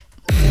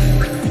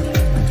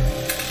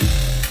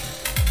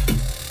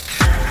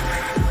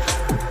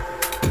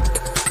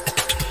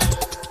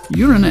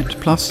Euranet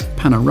Plus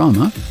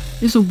Panorama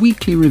is a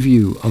weekly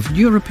review of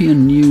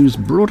European news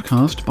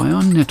broadcast by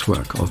our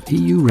network of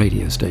EU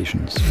radio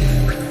stations.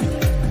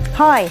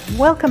 Hi,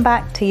 welcome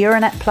back to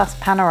Euranet Plus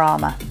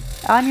Panorama.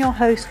 I'm your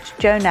host,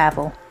 Joanne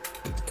Neville.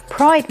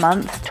 Pride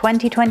Month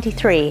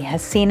 2023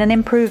 has seen an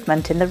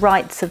improvement in the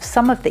rights of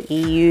some of the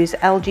EU's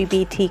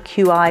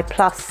LGBTQI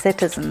plus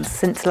citizens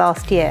since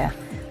last year,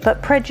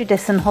 but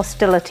prejudice and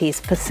hostilities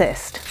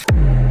persist.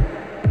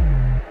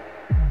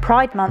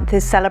 Pride Month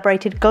is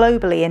celebrated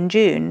globally in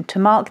June to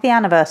mark the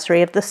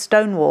anniversary of the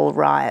Stonewall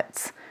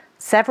riots,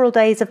 several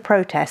days of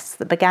protests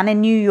that began in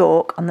New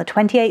York on the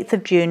 28th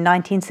of June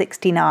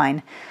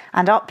 1969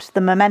 and upped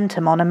the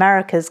momentum on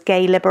America's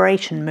gay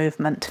liberation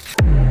movement.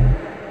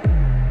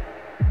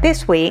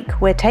 This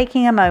week, we're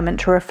taking a moment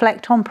to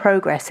reflect on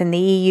progress in the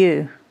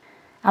EU.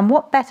 And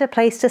what better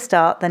place to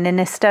start than in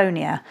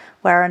Estonia,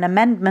 where an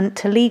amendment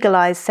to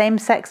legalise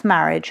same-sex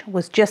marriage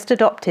was just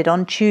adopted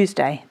on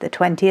Tuesday, the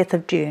 20th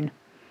of June.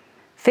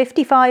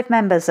 55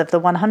 members of the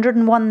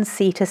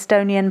 101-seat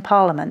Estonian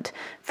Parliament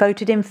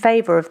voted in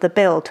favour of the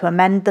bill to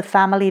amend the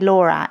Family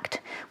Law Act,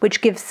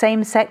 which gives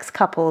same-sex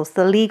couples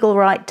the legal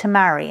right to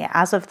marry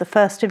as of the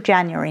 1st of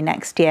January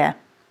next year.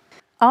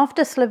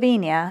 After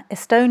Slovenia,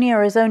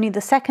 Estonia is only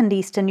the second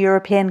Eastern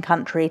European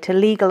country to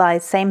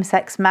legalise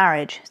same-sex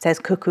marriage, says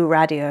Kuku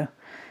Radio,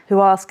 who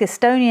asked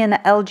Estonian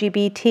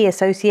LGBT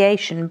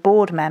Association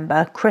board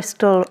member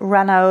Kristel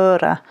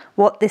Ranaura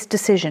what this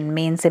decision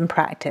means in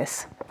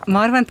practice.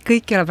 Ma arvan, et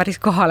kõik ei ole päris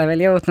kohale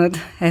veel jõudnud,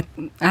 et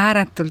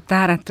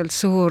ääretult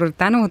suur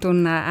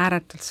tänutunne,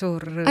 ääretult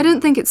suur... I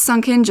don't think it's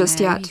sunk in just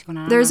yet.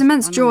 There is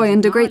immense joy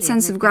and a great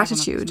sense of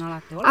gratitude.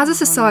 As a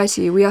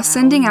society, we are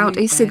sending out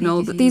a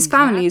signal that these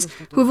families,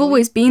 who have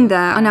always been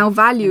there, are now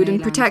valued and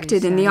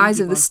protected in the eyes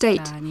of the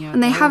state,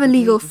 and they have a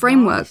legal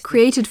framework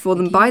created for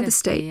them by the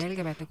state.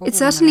 It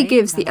certainly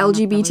gives the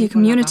LGBT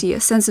community a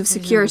sense of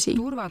security.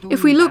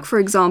 If we look, for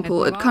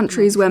example, at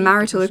countries where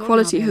marital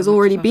equality has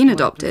already been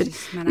adopted,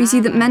 we see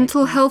that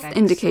mental health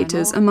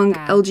indicators among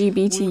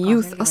LGBT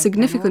youth are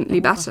significantly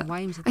better.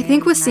 I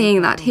think we're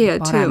seeing that here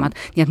too.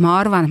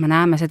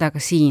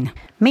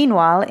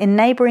 Meanwhile, in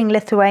neighbouring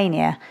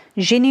Lithuania,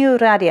 Žinių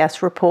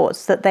Radijas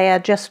reports that they are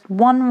just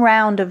one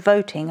round of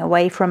voting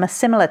away from a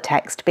similar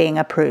text being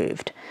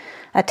approved,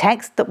 a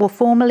text that will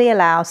formally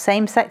allow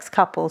same-sex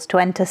couples to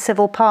enter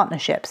civil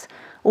partnerships,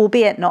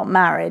 albeit not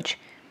marriage,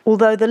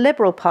 although the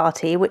Liberal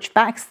Party, which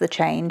backs the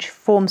change,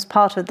 forms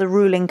part of the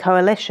ruling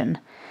coalition.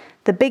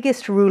 The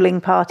biggest ruling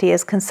party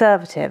is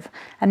Conservative,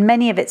 and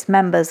many of its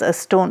members are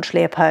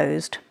staunchly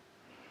opposed.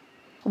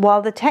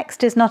 While the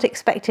text is not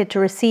expected to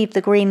receive the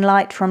green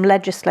light from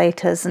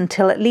legislators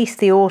until at least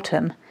the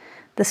autumn,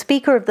 the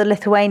Speaker of the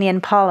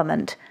Lithuanian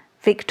Parliament,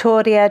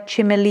 Viktorija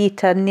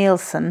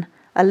Čmilytė-Nilsen,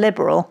 a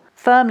Liberal,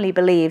 firmly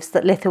believes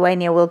that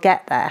Lithuania will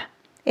get there,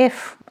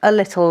 if a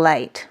little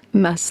late.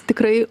 Mes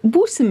tikrai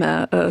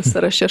būsime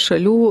sąraše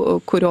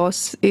šalių,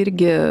 kurios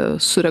irgi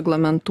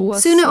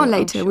sureglamentuos. Sooner or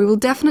later, we will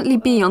definitely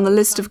be on the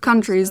list of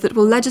countries that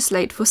will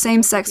legislate for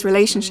same-sex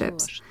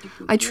relationships.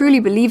 I truly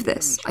believe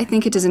this. I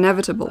think it is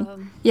inevitable.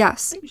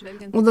 Yes.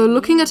 Although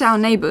looking at our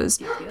neighbours,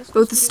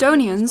 both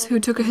Estonians, who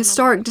took a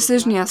historic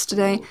decision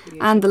yesterday,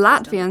 and the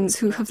Latvians,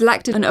 who have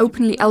elected an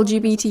openly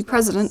LGBT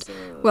president,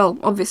 well,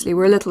 obviously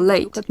we're a little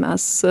late.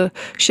 Mes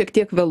šiek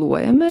tiek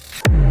vėluojame.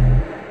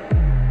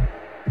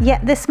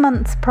 Yet this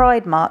month's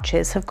Pride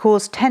marches have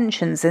caused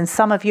tensions in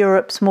some of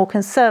Europe's more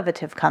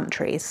conservative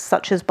countries,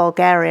 such as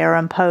Bulgaria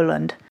and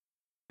Poland.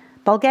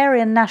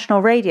 Bulgarian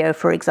National Radio,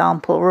 for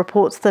example,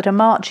 reports that a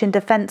march in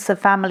defence of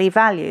family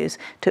values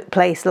took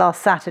place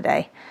last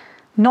Saturday,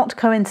 not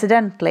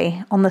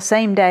coincidentally on the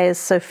same day as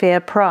Sofia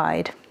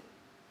Pride.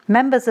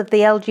 Members of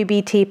the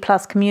LGBT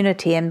plus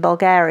community in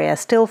Bulgaria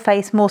still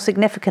face more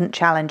significant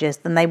challenges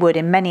than they would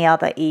in many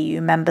other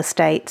EU member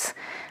states,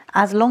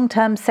 as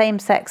long-term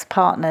same-sex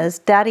partners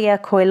Daria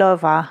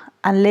Koilova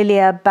and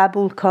Lilia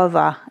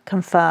Babulkova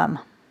confirm.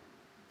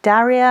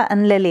 Daria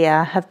and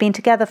Lilia have been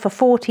together for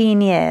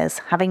 14 years,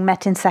 having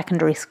met in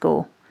secondary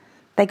school.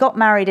 They got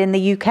married in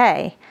the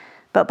UK,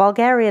 but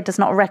Bulgaria does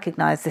not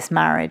recognise this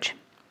marriage.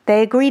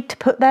 They agreed to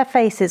put their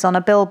faces on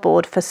a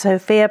billboard for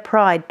Sofia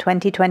Pride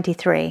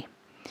 2023,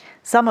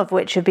 some of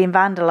which have been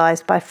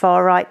vandalised by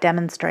far-right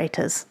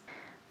demonstrators.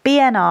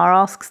 BNR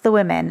asks the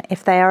women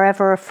if they are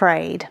ever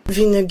afraid. I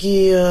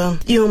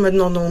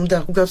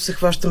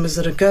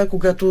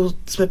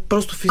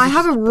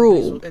have a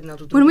rule.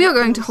 When we are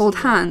going to hold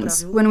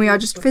hands, when we are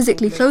just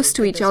physically close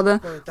to each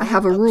other, I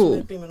have a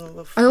rule.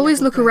 I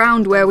always look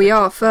around where we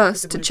are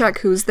first to check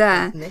who's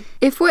there.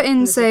 If we're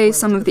in, say,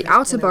 some of the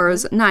outer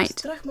boroughs at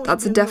night,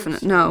 that's a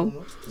definite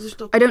no.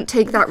 I don't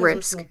take that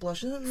risk.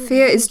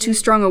 Fear is too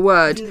strong a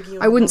word.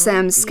 I wouldn't say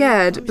I'm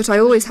scared, but I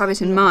always have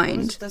it in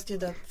mind.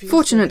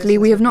 Fortunately,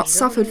 we have not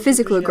suffered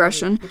physical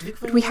aggression,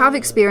 but we have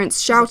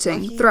experienced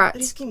shouting,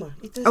 threats.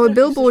 Our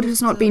billboard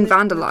has not been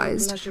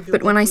vandalized,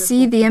 but when I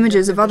see the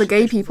images of other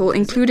gay people,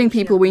 including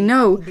people we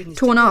know,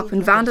 torn up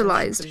and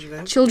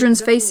vandalized,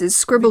 children's faces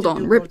scribbled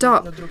on, ripped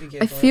up,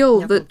 I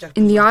feel that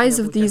in the eyes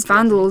of these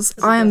vandals,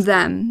 I am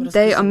them,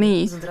 they are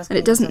me, and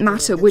it doesn't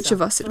matter which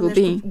of us it will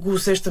be.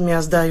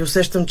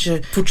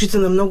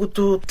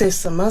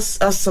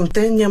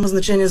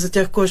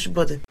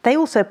 They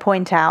also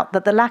point out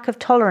that the lack of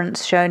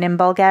tolerance shown in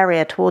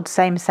Bulgaria towards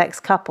same-sex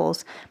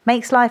couples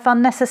makes life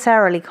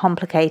unnecessarily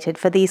complicated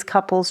for these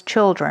couples'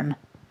 children.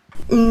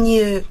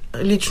 We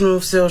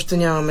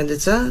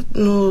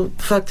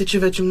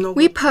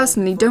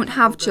personally don't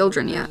have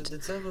children yet,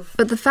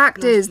 but the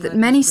fact is that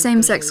many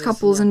same-sex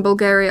couples in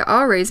Bulgaria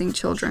are raising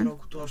children.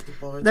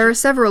 There are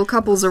several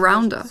couples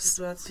around us.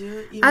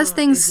 As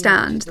things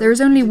stand, there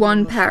is only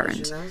one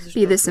parent,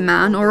 be this a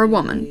man or a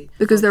woman,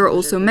 because there are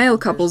also male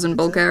couples in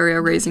Bulgaria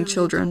raising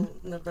children.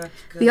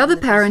 The other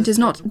parent is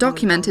not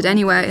documented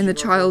anywhere in the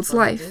child's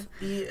life.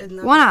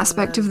 One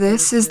aspect of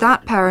this is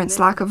that parent's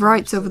lack of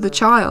rights over the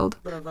child.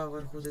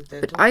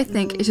 But I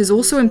think it is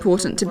also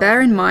important to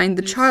bear in mind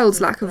the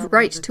child's lack of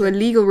right to a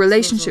legal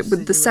relationship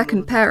with the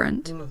second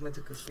parent.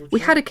 We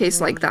had a case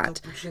like that.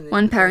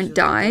 One parent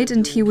died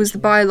and he was the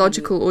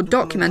biological or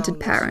documented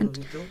parent.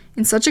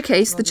 In such a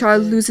case, the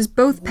child loses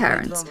both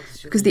parents,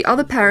 because the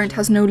other parent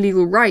has no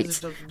legal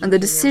rights, and the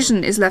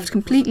decision is left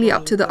completely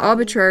up to the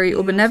arbitrary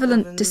or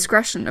benevolent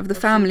discretion of the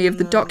family of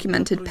the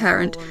documented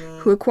parent,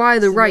 who acquire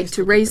the right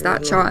to raise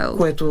that child.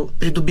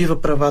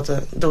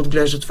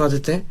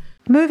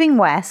 Moving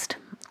west,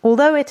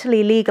 although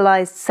Italy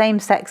legalised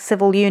same-sex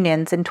civil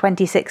unions in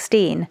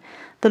 2016,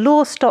 the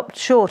law stopped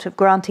short of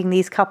granting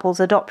these couples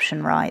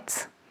adoption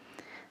rights.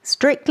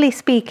 Strictly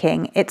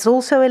speaking, it's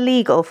also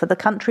illegal for the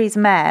country's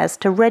mayors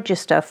to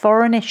register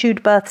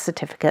foreign-issued birth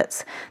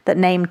certificates that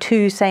name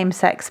two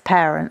same-sex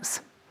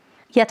parents.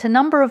 Yet a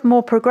number of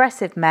more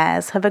progressive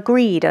mayors have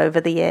agreed over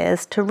the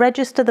years to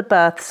register the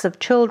births of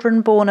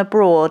children born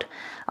abroad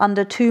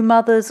under two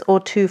mothers' or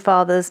two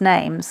fathers'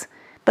 names,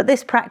 but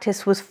this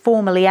practice was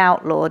formally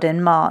outlawed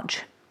in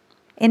March.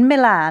 In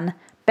Milan,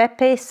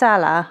 Beppe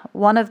Sala,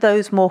 one of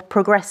those more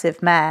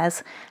progressive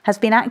mayors, has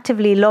been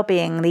actively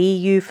lobbying the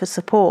EU for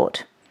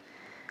support.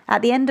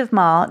 At the end of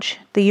March,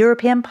 the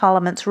European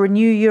Parliament's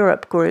Renew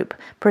Europe group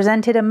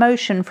presented a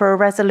motion for a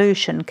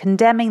resolution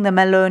condemning the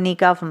Meloni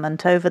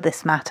government over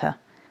this matter.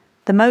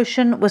 The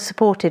motion was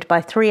supported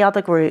by three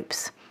other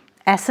groups,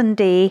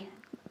 S&D,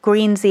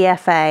 Greens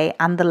EFA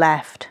and the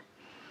Left.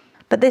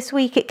 But this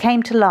week it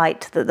came to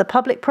light that the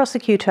public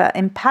prosecutor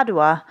in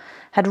Padua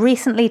had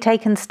recently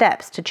taken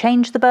steps to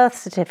change the birth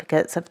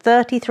certificates of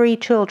 33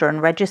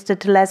 children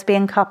registered to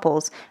lesbian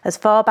couples as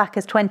far back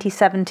as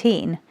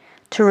 2017,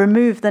 to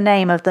remove the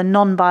name of the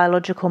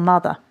non-biological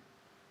mother.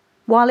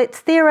 While it's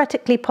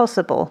theoretically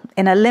possible,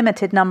 in a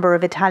limited number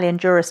of Italian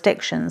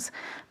jurisdictions,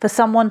 for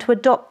someone to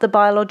adopt the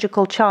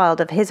biological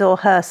child of his or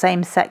her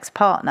same-sex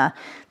partner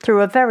through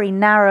a very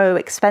narrow,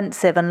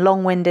 expensive and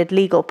long-winded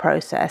legal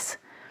process,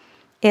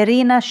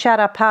 Irina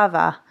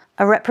Sharapova,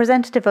 a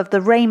representative of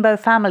the Rainbow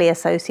Family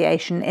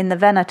Association in the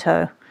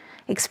Veneto,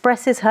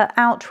 expresses her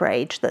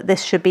outrage that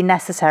this should be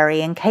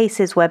necessary in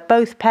cases where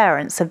both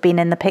parents have been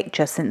in the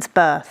picture since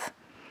birth.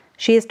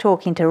 She is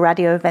talking to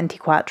Radio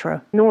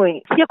 24.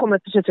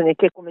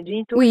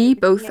 We,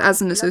 both as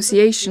an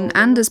association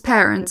and as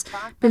parents,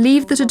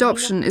 believe that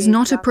adoption is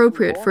not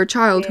appropriate for a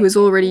child who is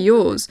already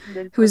yours,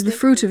 who is the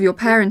fruit of your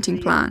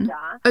parenting plan.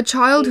 A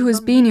child who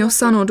has been your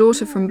son or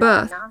daughter from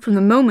birth, from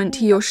the moment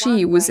he or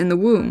she was in the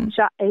womb.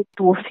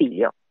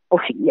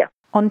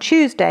 On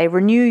Tuesday,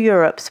 Renew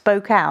Europe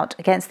spoke out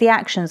against the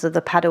actions of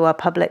the Padua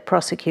public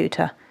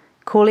prosecutor,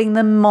 calling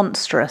them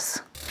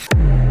monstrous.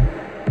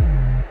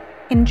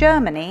 In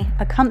Germany,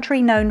 a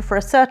country known for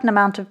a certain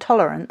amount of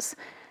tolerance,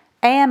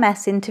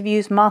 AMS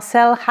interviews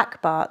Marcel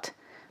Hackbart,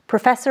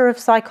 professor of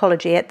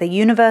psychology at the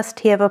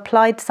University of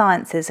Applied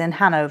Sciences in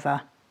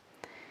Hanover.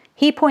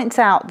 He points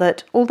out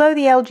that although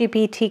the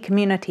LGBT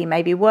community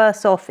may be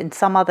worse off in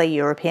some other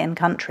European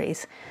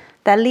countries,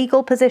 their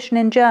legal position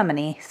in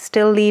Germany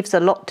still leaves a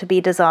lot to be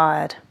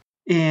desired.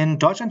 In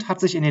Deutschland hat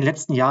sich in den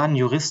letzten Jahren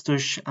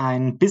juristisch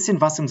ein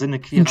bisschen was im Sinne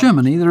queer. In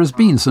Germany, there has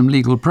been some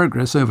legal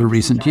progress over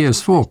recent years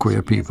for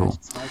queer people.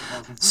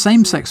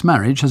 Same-sex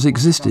marriage has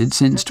existed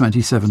since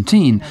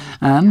 2017,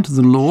 and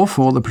the law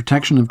for the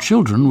protection of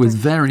children with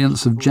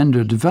variants of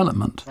gender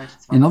development,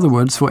 in other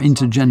words, for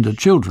intergender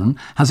children,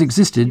 has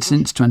existed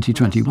since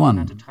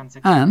 2021.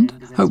 And,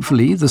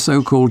 hopefully, the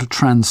so-called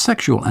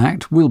Transsexual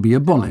Act will be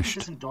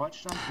abolished.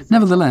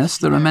 Nevertheless,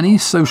 there are many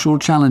social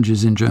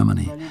challenges in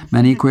Germany.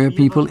 Many queer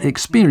people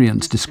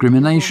experience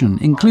discrimination,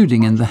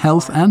 including in the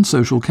health and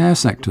social care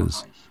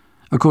sectors.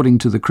 According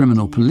to the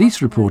Criminal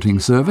Police Reporting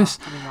Service,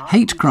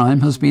 hate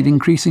crime has been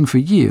increasing for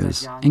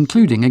years,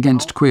 including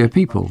against queer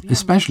people,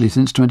 especially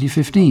since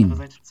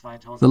 2015.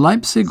 The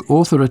Leipzig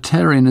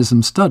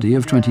Authoritarianism study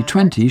of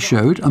 2020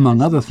 showed,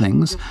 among other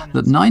things,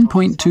 that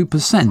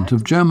 9.2%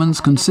 of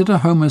Germans consider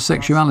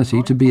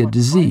homosexuality to be a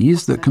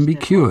disease that can be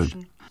cured.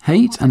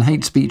 Hate and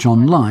hate speech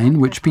online,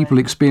 which people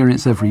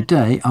experience every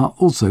day, are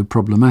also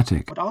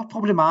problematic. Und auch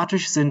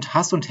problematisch sind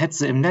Hass und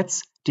Hetze im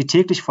Netz, die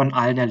täglich von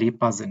allen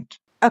erlebbar sind.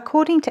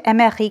 According to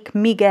Émeric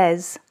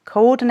Miguez,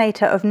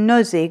 coordinator of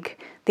NOZIG,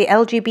 the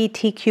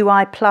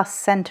LGBTQI+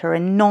 centre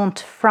in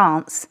Nantes,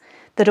 France,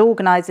 that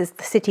organises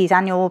the city's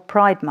annual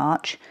Pride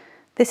March,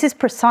 this is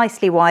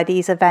precisely why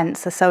these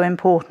events are so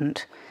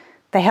important.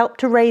 They help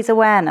to raise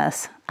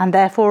awareness and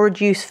therefore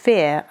reduce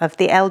fear of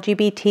the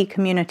LGBT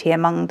community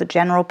among the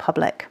general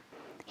public.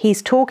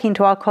 He's talking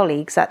to our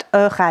colleagues at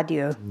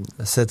Euranet.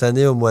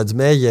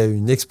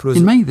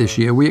 In May this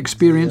year, we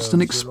experienced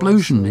an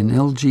explosion in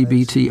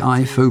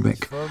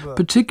LGBTI-phobic,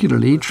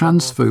 particularly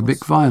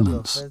transphobic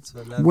violence.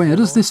 Where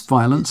does this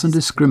violence and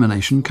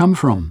discrimination come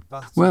from?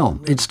 Well,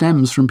 it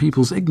stems from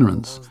people's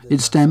ignorance.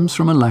 It stems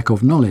from a lack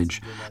of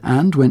knowledge.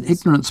 And when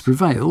ignorance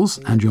prevails,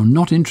 and you're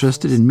not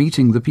interested in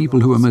meeting the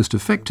people who are most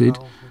affected,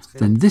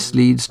 then this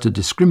leads to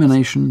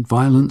discrimination,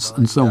 violence,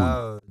 and so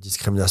on.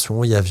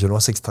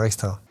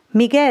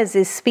 Miguez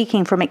is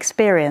speaking from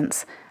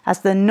experience,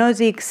 as the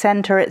NOZIG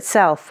centre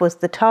itself was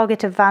the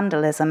target of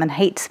vandalism and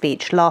hate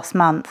speech last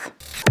month.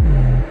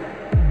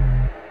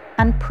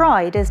 And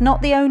Pride is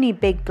not the only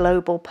big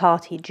global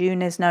party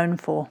June is known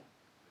for.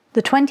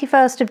 The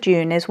 21st of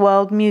June is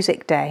World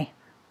Music Day,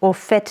 or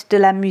Fête de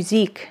la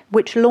Musique,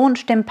 which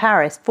launched in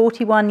Paris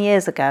 41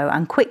 years ago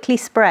and quickly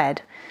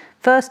spread,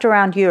 first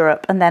around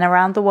Europe and then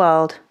around the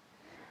world.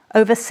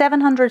 Over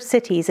 700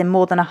 cities in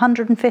more than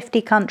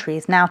 150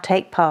 countries now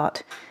take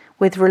part,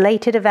 with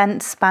related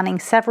events spanning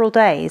several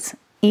days,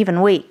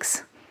 even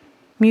weeks.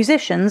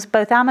 Musicians,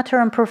 both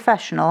amateur and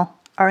professional,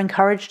 are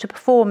encouraged to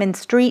perform in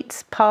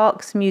streets,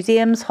 parks,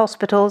 museums,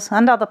 hospitals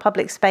and other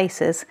public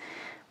spaces,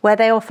 where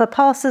they offer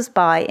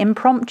passers-by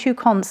impromptu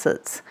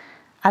concerts,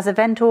 as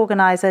event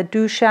organizer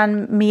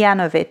Dusan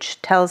Mijanovic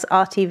tells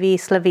RTV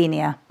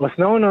Slovenia.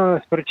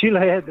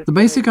 The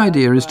basic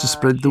idea is to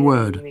spread the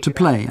word, to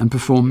play and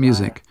perform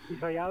music.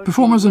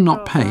 Performers are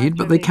not paid,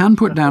 but they can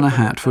put down a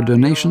hat for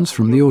donations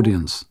from the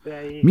audience.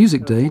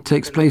 Music Day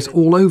takes place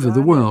all over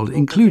the world,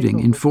 including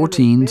in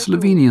 14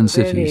 Slovenian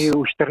cities.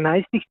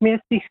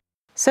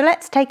 So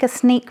let's take a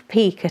sneak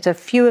peek at a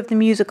few of the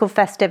musical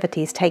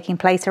festivities taking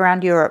place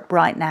around Europe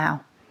right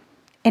now.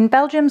 In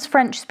Belgium's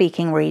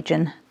French-speaking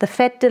region, the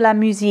Fête de la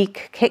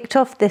Musique kicked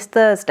off this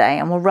Thursday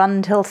and will run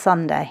until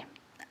Sunday.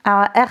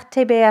 Our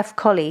RTBF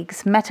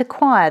colleagues met a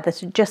choir that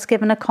had just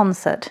given a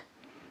concert.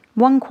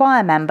 One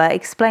choir member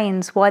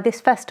explains why this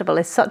festival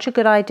is such a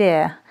good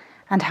idea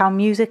and how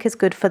music is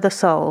good for the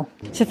soul.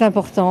 It's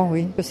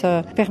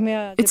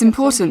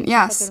important,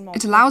 yes.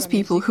 It allows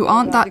people who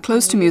aren't that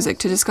close to music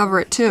to discover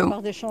it too,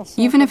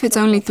 even if it's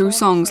only through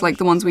songs like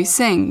the ones we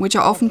sing, which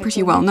are often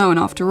pretty well known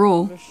after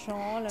all.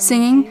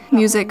 Singing,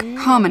 music,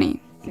 harmony.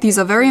 These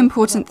are very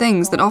important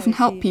things that often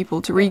help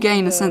people to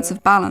regain a sense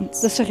of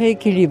balance.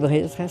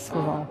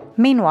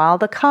 Meanwhile,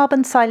 the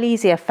Carbon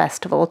Silesia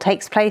Festival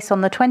takes place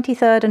on the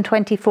 23rd and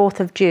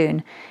 24th of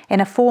June in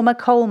a former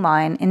coal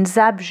mine in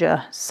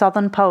Zabrze,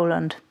 southern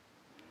Poland.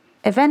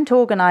 Event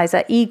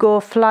organizer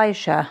Igor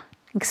Fleischer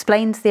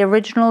explains the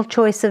original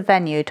choice of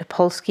venue to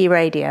Polski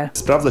Radio.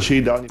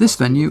 This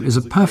venue is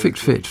a perfect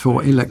fit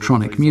for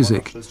electronic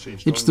music.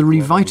 It's the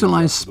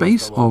revitalized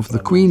space of the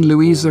Queen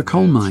Louisa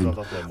coal mine,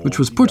 which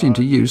was put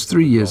into use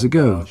 3 years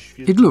ago.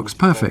 It looks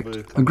perfect,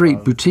 a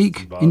great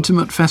boutique,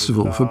 intimate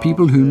festival for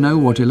people who know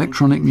what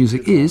electronic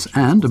music is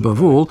and,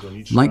 above all,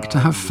 like to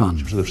have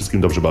fun.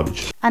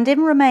 And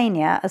in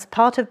Romania, as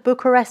part of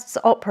Bucharest's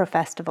Opera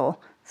Festival,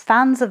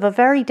 fans of a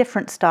very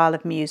different style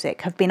of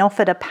music have been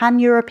offered a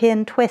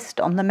pan-European twist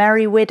on The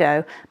Merry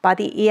Widow by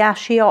the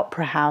Iași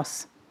Opera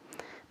House.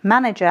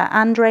 Manager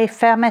Andrei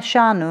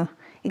Fermeșanu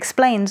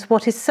explains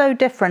what is so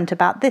different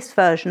about this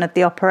version of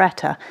the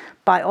operetta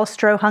by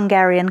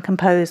Austro-Hungarian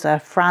composer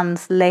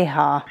Franz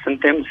Lehár.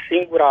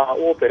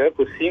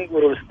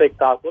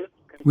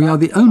 We are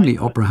the only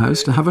opera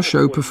house to have a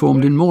show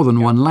performed in more than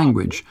one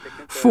language.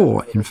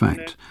 4, in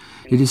fact.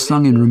 It is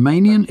sung in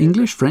Romanian,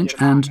 English, French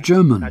and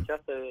German.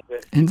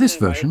 In this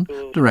version,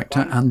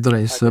 director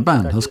Andrei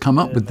Serban has come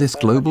up with this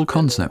global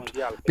concept,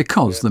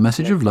 because the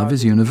message of love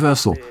is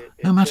universal,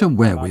 no matter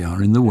where we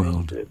are in the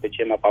world.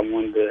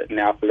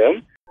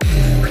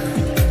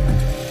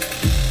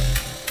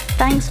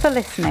 Thanks for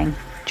listening.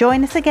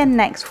 Join us again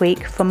next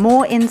week for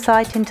more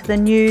insight into the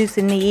news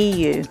in the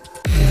EU.